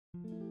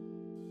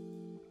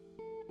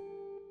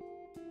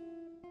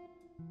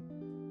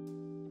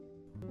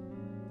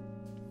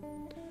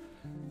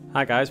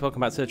Hi guys,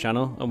 welcome back to the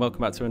channel and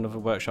welcome back to another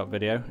workshop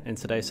video. In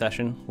today's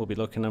session we'll be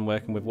looking and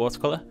working with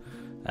watercolour.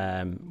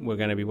 We're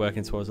going to be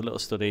working towards a little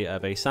study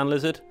of a sand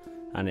lizard,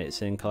 and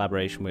it's in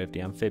collaboration with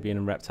the Amphibian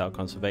and Reptile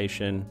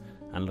Conservation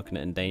and looking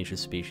at endangered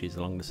species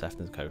along the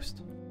Sefton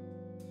Coast.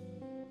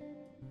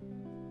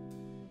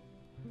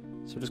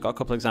 So we've just got a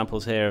couple of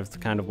examples here of the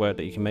kind of work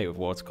that you can make with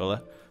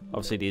watercolour.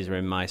 Obviously these are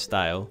in my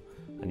style,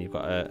 and you've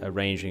got a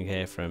ranging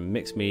here from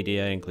mixed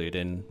media,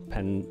 including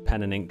pen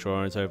and ink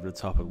drawings over the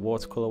top of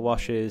watercolour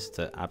washes,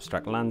 to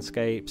abstract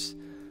landscapes,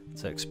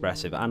 to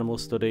expressive animal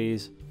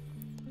studies,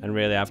 and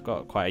really I've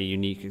got quite a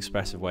unique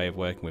expressive way of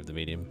working with the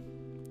medium.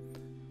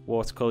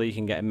 Watercolour you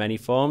can get in many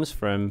forms,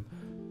 from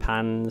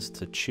pans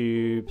to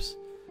tubes.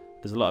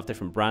 There's a lot of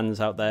different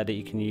brands out there that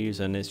you can use,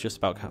 and it's just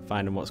about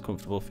finding what's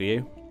comfortable for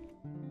you.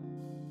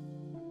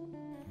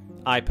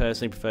 I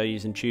personally prefer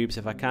using tubes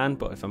if I can,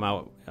 but if I'm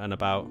out and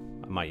about,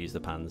 I might use the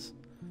pans.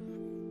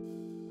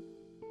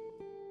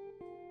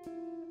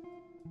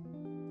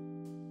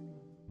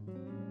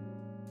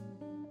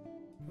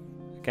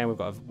 Again, we've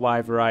got a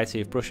wide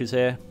variety of brushes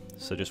here,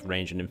 so just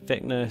ranging in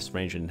thickness,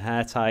 ranging in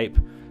hair type,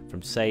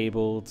 from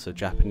sable to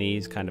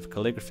Japanese kind of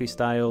calligraphy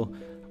style.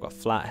 I've got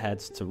flat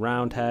heads to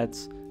round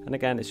heads, and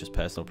again, it's just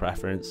personal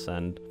preference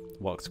and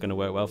what's going to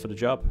work well for the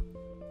job.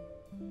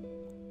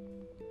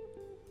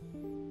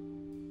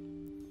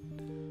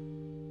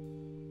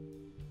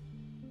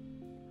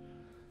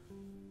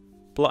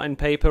 Blotting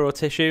paper or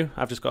tissue,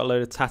 I've just got a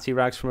load of tatty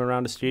rags from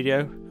around the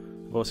studio.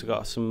 I've also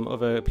got some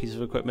other pieces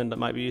of equipment that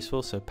might be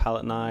useful, so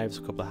palette knives,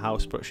 a couple of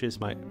house brushes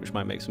which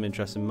might make some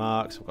interesting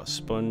marks. I've got a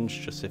sponge,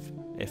 just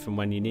if and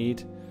when you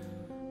need.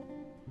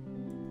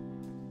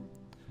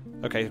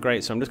 Okay,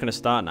 great, so I'm just going to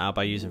start now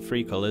by using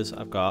three colours.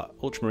 I've got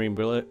ultramarine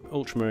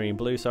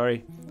blue,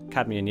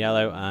 cadmium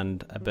yellow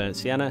and a burnt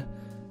sienna,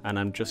 and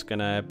I'm just going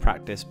to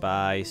practice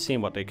by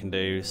seeing what they can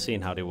do,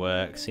 seeing how they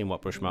work, seeing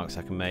what brush marks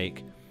I can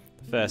make.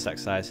 First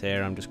exercise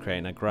here, I'm just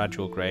creating a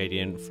gradual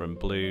gradient from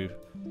blue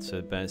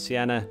to burnt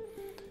sienna.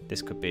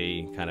 This could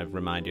be kind of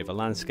remind you of a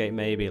landscape,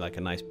 maybe like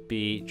a nice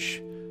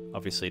beach.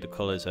 Obviously the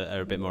colours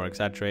are a bit more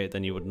exaggerated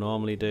than you would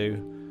normally do,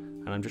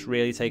 and I'm just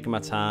really taking my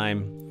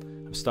time.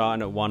 I'm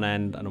starting at one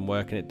end and I'm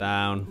working it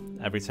down.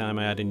 Every time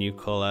I add a new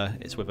colour,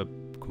 it's with a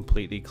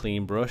completely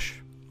clean brush.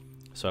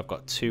 So I've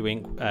got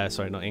I've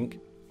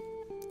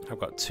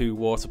got two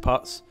water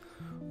pots.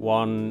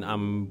 One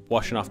I'm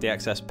washing off the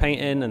excess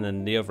painting, and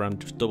then the other I'm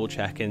just double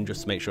checking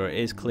just to make sure it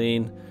is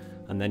clean.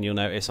 And then you'll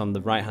notice on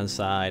the right hand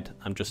side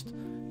I'm just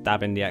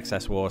dabbing the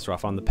excess water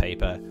off on the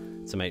paper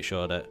to make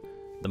sure that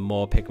the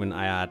more pigment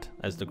I add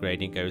as the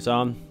gradient goes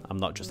on, I'm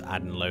not just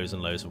adding loads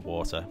and loads of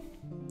water.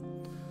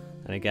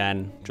 And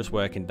again, just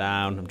working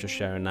down, I'm just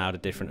showing now the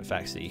different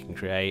effects that you can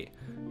create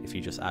if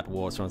you just add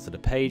water onto the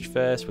page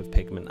first with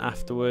pigment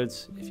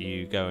afterwards. If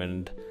you go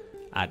and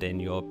add in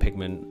your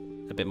pigment,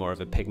 a bit more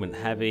of a pigment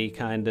heavy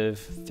kind of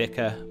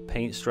thicker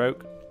paint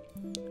stroke,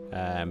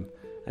 and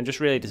just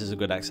really this is a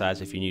good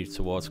exercise if you're new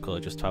to watercolour,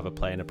 just to have a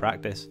play and a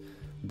practice.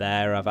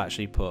 There I've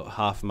actually put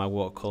half of my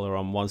watercolour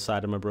on one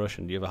side of my brush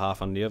and the other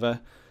half on the other,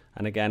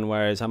 and again,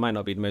 whereas I might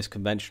not be the most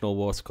conventional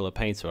watercolour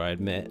painter, I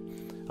admit,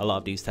 a lot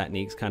of these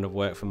techniques kind of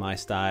work for my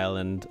style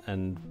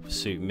and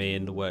suit me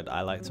and the work that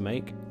I like to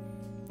make.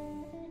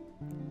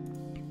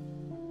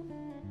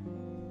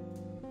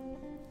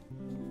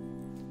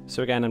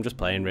 So again, I'm just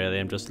playing really,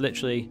 I'm just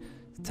literally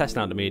testing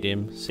out the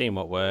medium, seeing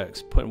what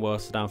works, putting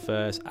water down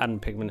first, adding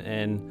pigment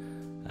in,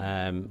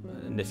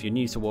 and if you're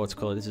new to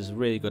watercolour, this is a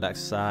really good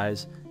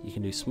exercise. You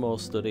can do small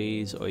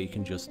studies or you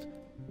can just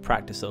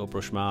practice little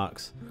brush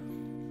marks.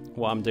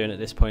 What I'm doing at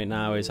this point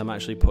now is I'm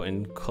actually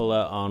putting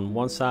colour on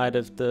one side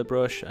of the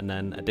brush and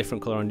then a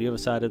different colour on the other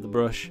side of the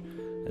brush,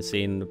 and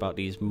seeing about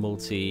these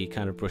multi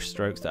kind of brush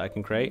strokes that I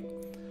can create.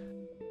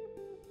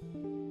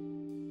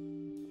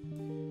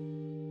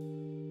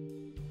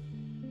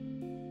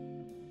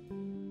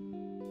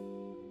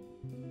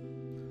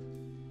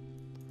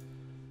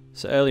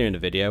 So earlier in the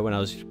video, when I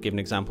was giving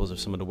examples of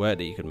some of the work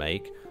that you could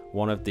make,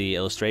 one of the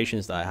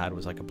illustrations that I had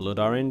was like a blood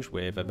orange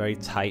with a very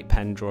tight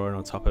pen drawing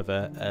on top of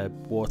a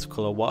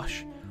watercolour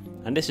wash.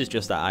 And this is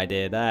just that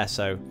idea there.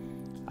 So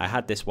I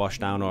had this wash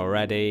down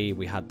already.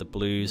 We had the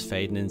blues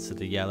fading into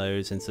the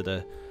yellows, into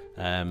the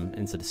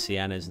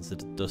siennas, into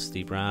the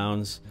dusty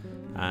browns.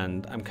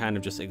 And I'm kind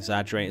of just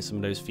exaggerating some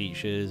of those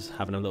features,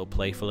 having a little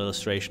playful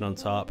illustration on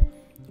top.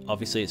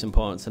 Obviously it's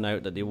important to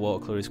note that the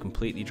watercolour is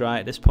completely dry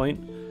at this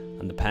point,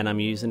 and the pen I'm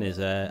using is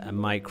a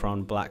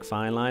micron black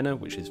fine liner,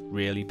 which is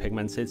really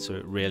pigmented, so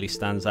it really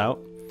stands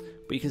out.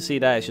 But you can see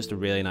there it's just a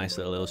really nice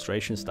little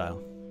illustration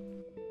style.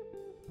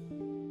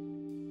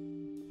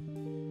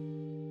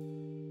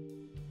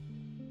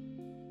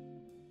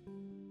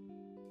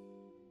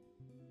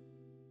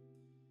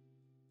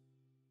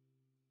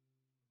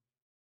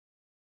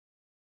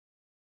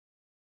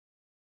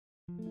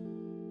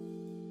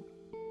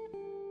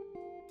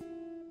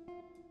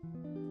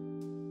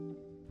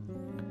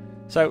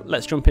 So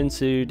let's jump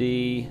into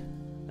the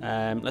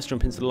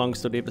long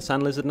study of the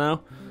sand lizard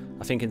now.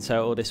 I think in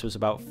total this was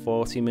about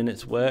 40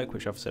 minutes work,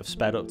 which obviously I've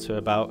sped up to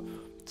about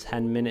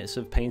 10 minutes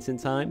of painting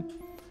time.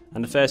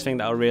 And the first thing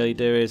that I'll really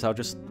do is I'll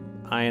just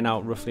iron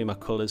out roughly my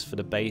colours for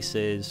the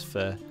bases,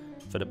 for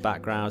the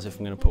backgrounds if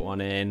I'm going to put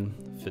one in,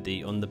 for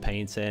the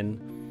underpainting.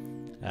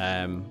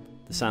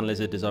 The sand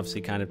lizard is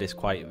obviously kind of this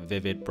quite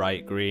vivid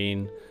bright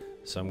green,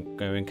 so I'm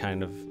going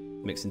kind of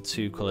mixing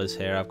two colours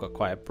here. I've got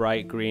quite a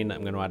bright green that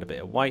I'm going to add a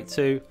bit of white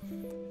to.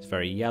 It's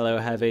very yellow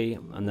heavy,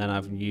 and then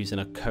I'm using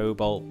a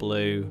cobalt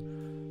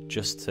blue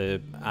just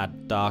to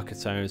add darker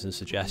tones and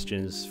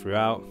suggestions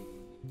throughout.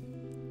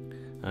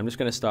 I'm just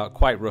going to start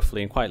quite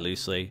roughly and quite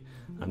loosely.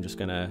 I'm just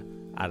going to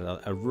add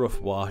a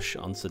rough wash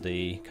onto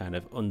the kind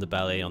of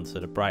underbelly, onto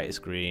the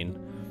brightest green.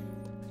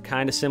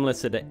 Kind of similar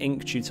to the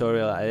ink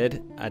tutorial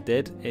I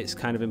did. It's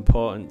kind of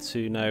important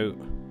to note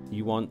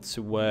you want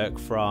to work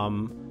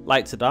from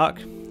light to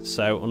dark.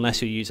 So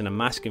unless you're using a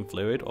masking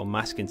fluid or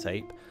masking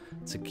tape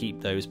to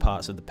keep those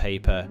parts of the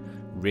paper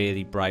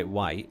really bright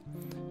white,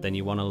 then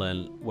you want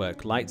to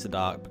work light to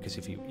dark, because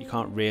if you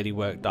can't really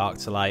work dark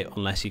to light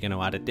unless you're going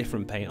to add a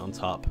different paint on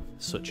top,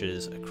 such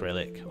as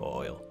acrylic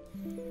or oil.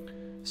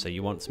 So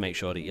you want to make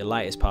sure that your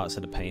lightest parts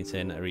of the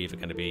painting are either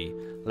going to be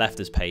left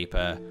as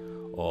paper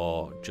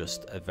or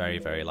just a very,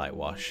 very light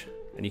wash.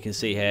 And you can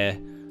see here,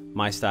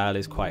 my style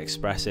is quite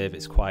expressive.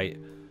 It's quite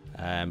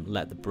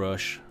let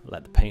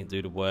the paint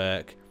do the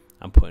work.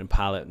 I'm putting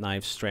palette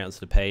knives straight onto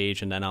the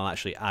page, and then I'll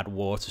actually add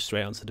water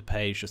straight onto the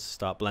page just to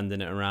start blending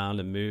it around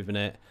and moving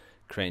it,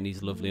 creating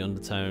these lovely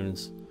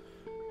undertones.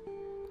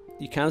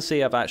 You can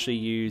see I've actually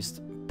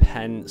used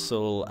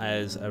pencil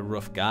as a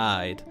rough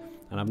guide,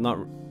 and I've not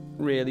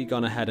really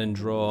gone ahead and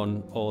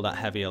drawn all that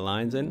heavier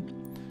lines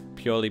in,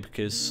 purely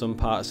because some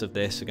parts of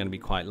this are going to be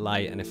quite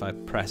light, and if I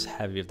press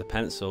heavy with the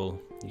pencil,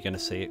 you're going to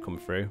see it come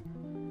through.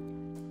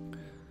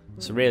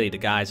 So really the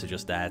guides are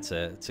just there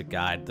to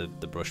guide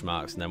the brush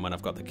marks, and then when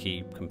I've got the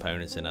key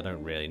components in, I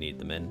don't really need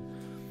them in.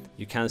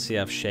 You can see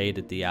I've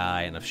shaded the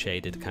eye and I've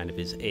shaded kind of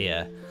his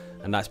ear,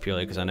 and that's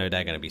purely because I know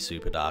they're going to be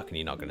super dark and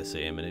you're not going to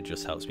see them, and it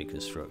just helps me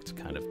construct,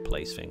 kind of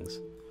place things.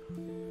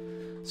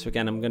 So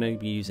again, I'm going to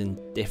be using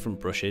different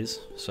brushes.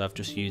 So I've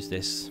just used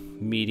this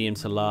medium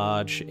to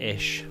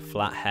large-ish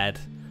flat head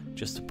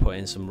just to put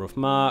in some rough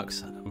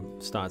marks.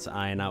 I'm starting to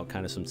iron out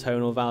kind of some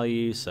tonal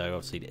values. So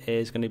obviously the ear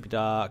is going to be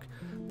dark,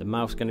 the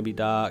mouth's going to be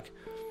dark,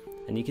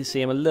 and you can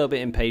see I'm a little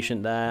bit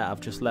impatient there.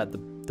 I've just let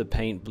the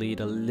paint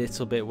bleed a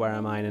little bit where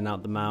I'm ironing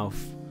out the mouth.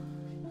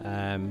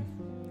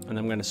 And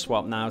I'm going to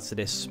swap now to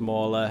this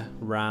smaller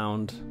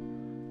round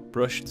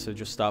brush to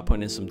just start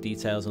putting in some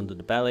details under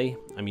the belly.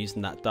 I'm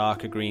using that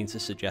darker green to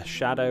suggest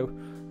shadow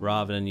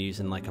rather than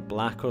using like a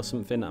black or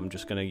something. I'm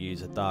just going to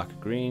use a darker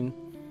green.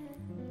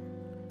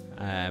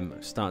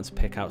 Starting to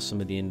pick out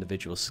some of the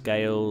individual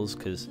scales,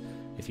 because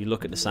if you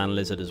look at the sand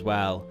lizard as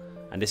well,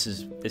 and this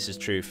is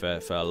true for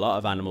a lot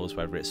of animals,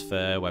 whether it's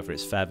fur, whether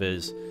it's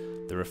feathers,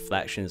 the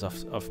reflections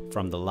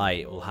from the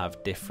light will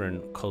have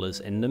different colours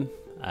in them,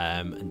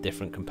 and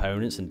different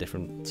components and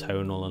different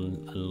tonal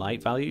and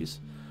light values.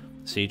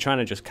 So you're trying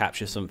to just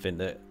capture something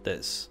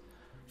that's,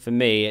 for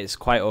me, it's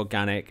quite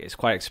organic, it's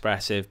quite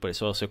expressive, but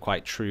it's also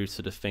quite true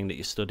to the thing that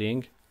you're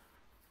studying.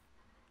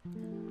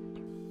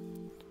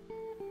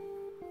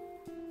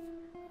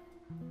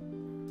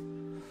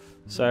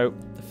 So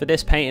for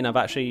this painting, I've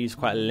actually used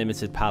quite a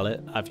limited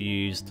palette. I've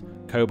used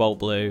cobalt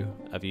blue,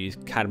 I've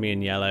used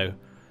cadmium yellow,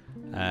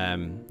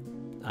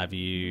 I've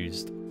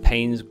used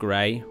Payne's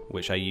grey,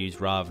 which I use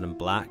rather than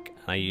black,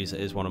 and I use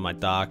it as one of my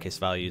darkest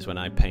values when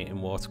I paint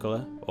in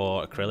watercolour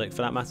or acrylic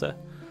for that matter.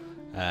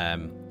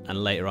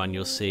 And later on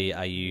you'll see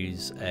I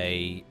use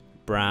a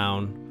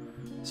brown,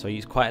 so I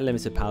use quite a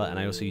limited palette, and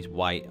I also use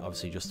white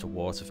obviously just to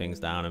water things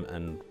down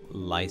and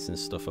lighten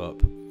stuff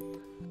up.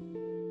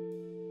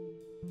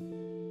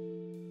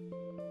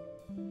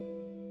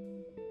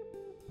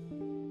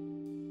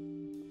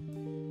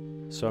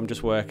 So I'm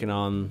just working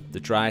on the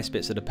driest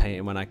bits of the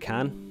painting when I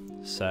can.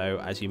 So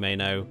as you may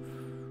know,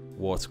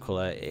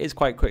 watercolour is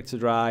quite quick to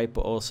dry,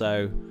 but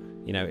also,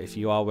 you know, if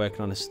you are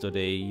working on a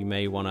study, you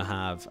may want to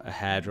have a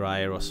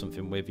hairdryer or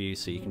something with you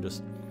so you can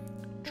just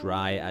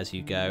dry it as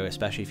you go,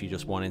 especially if you're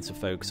just wanting to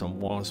focus on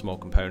one small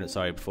component,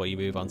 before you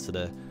move on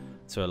to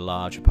a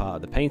larger part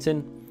of the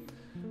painting.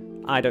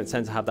 I don't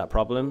tend to have that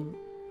problem.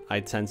 I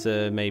tend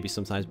to maybe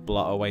sometimes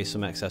blot away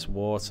some excess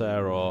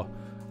water, or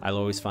I'll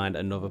always find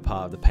another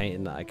part of the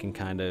painting that I can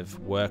kind of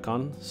work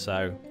on.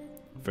 So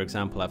for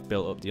example, I've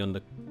built up the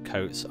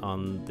undercoats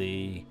on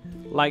the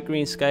light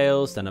green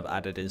scales, then I've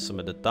added in some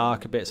of the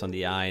darker bits on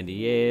the eye and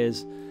the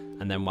ears,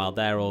 and then while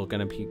they're all going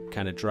to be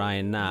kind of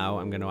drying now,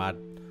 I'm going to add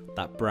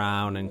that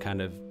brown and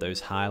kind of those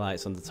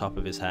highlights on the top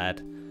of his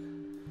head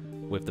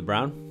with the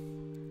brown.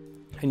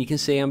 And you can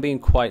see I'm being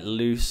quite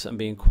loose, I'm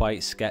being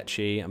quite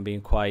sketchy, I'm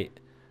being quite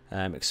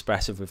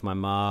expressive with my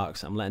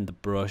marks. I'm letting the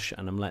brush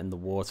and I'm letting the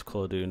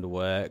watercolour doing the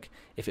work.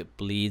 If it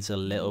bleeds a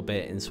little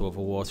bit into other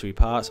watery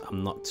parts,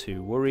 I'm not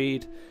too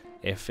worried.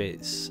 If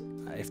there's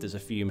a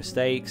few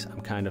mistakes,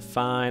 I'm kind of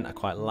fine. I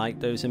quite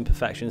like those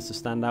imperfections to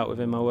stand out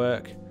within my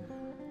work.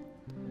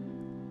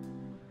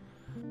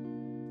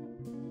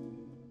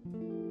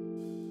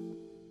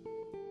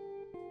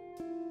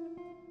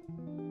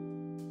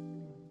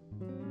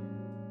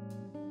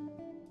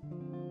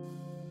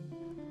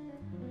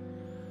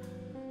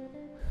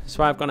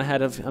 So I've gone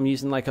ahead of, I'm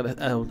using like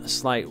a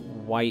slight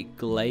white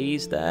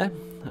glaze there,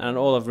 and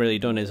all I've really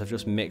done is I've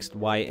just mixed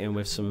white in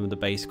with some of the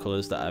base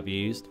colours that I've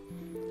used,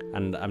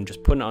 and I'm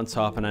just putting it on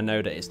top. And I know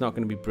that it's not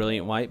going to be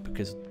brilliant white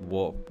because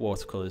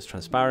watercolour is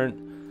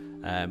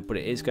transparent, but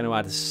it is going to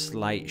add a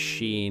slight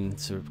sheen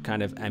to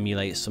kind of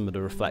emulate some of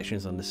the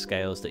reflections on the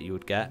scales that you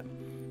would get.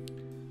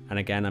 And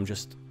again, I'm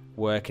just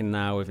working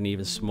now with an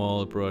even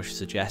smaller brush,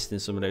 suggesting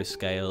some of those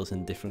scales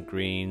in different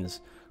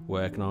greens,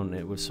 working on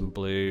it with some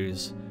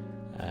blues,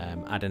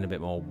 adding a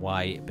bit more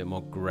white, a bit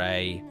more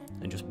grey,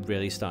 and just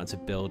really starting to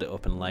build it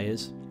up in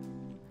layers.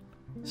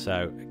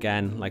 So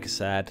again, like I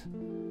said,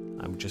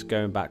 I'm just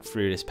going back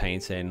through this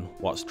painting.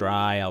 What's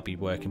dry, I'll be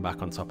working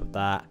back on top of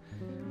that.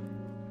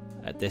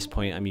 At this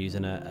point, I'm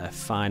using a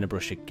finer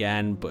brush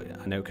again, but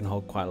I know it can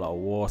hold quite a lot of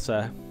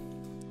water.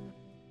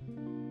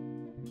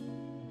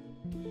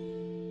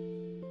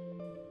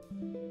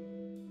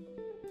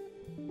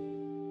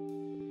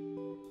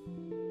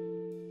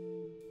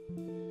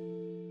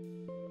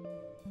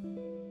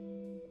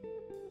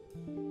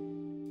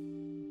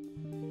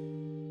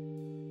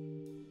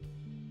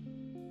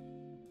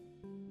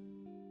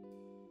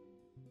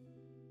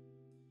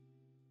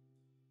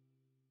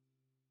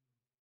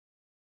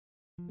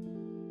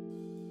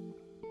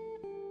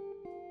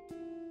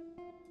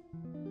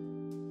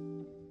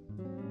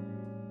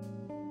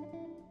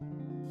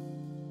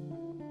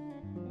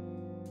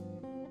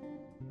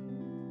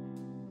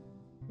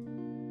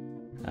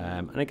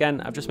 And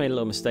again, I've just made a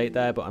little mistake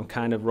there, but I'm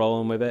kind of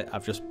rolling with it.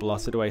 I've just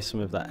blotted away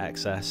some of that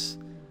excess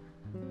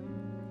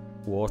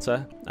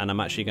water, and I'm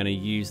actually going to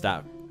use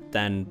that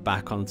then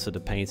back onto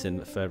the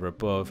painting further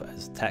above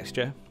as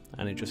texture,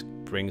 and it just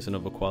brings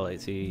another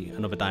quality,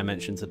 another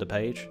dimension to the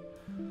page.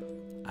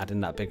 Adding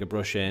that bigger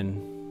brush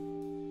in,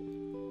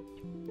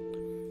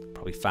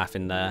 probably faff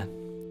in there,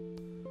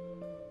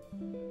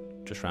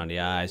 just around the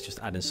eyes, just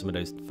adding some of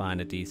those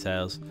finer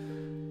details.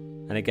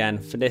 And again,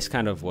 for this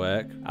kind of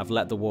work, I've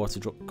let the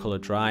watercolour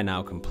dry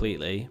now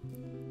completely,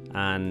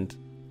 and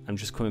I'm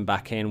just coming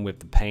back in with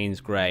the Payne's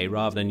grey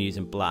rather than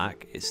using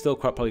black. It's still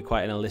probably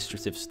quite an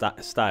illustrative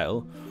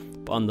style,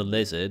 but on the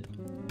lizard,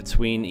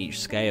 between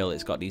each scale,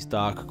 it's got these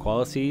darker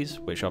qualities,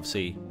 which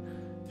obviously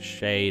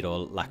shade or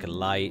lack of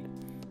light.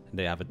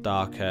 They have a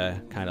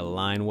darker kind of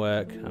line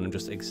work, and I'm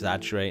just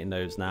exaggerating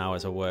those now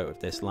as I work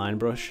with this line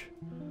brush.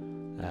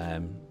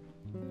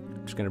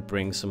 I'm just going to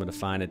bring some of the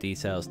finer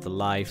details to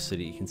life so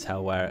that you can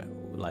tell where,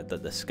 like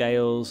the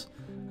scales,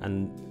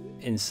 and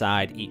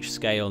inside each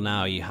scale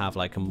now you have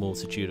like a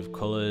multitude of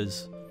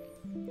colours,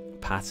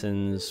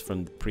 patterns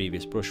from the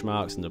previous brush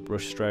marks and the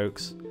brush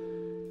strokes.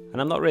 And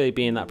I'm not really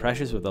being that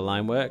precious with the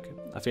line work.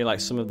 I feel like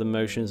some of the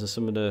motions and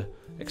some of the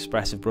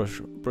expressive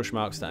brush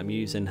marks that I'm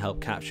using help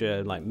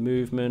capture like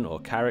movement or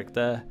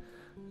character.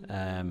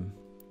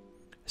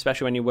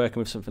 Especially when you're working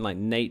with something like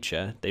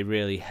nature, they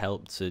really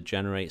help to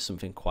generate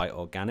something quite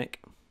organic.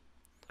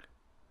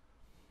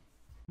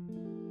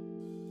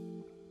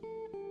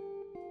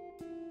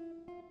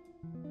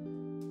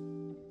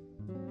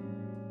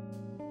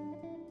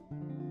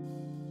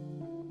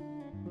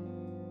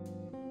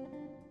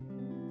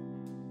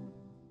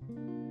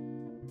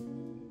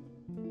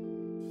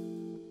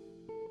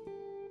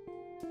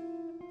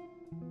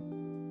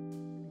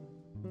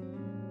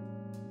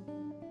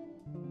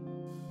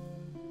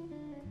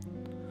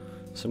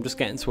 So I'm just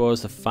getting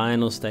towards the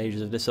final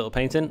stages of this little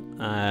painting,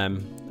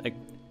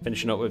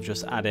 finishing up with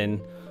just adding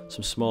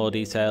some smaller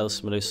details,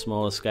 some of those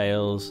smaller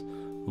scales,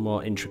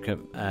 more intricate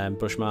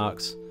brush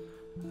marks.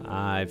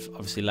 I've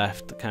obviously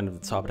left kind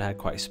of the top of the head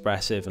quite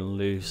expressive and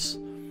loose,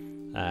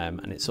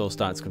 and it's all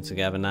starting to come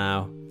together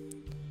now.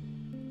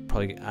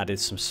 Probably added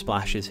some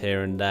splashes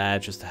here and there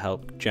just to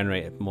help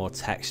generate more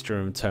texture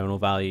and tonal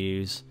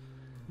values.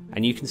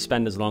 And you can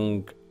spend as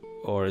long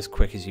or as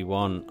quick as you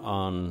want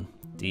on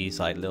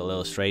these like little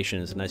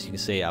illustrations, and as you can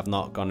see, I've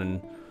not gone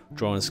and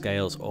drawn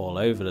scales all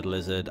over the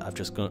lizard. I've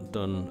just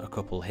done a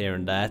couple here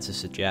and there to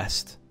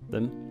suggest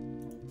them.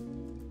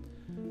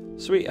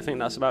 Sweet, I think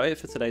that's about it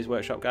for today's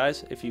workshop,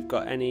 guys. If you've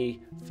got any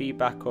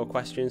feedback or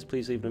questions,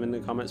 please leave them in the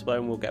comments below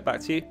and we'll get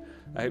back to you.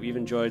 I hope you've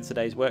enjoyed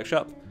today's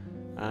workshop,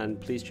 and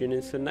please tune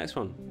in for the next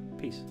one.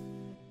 Peace.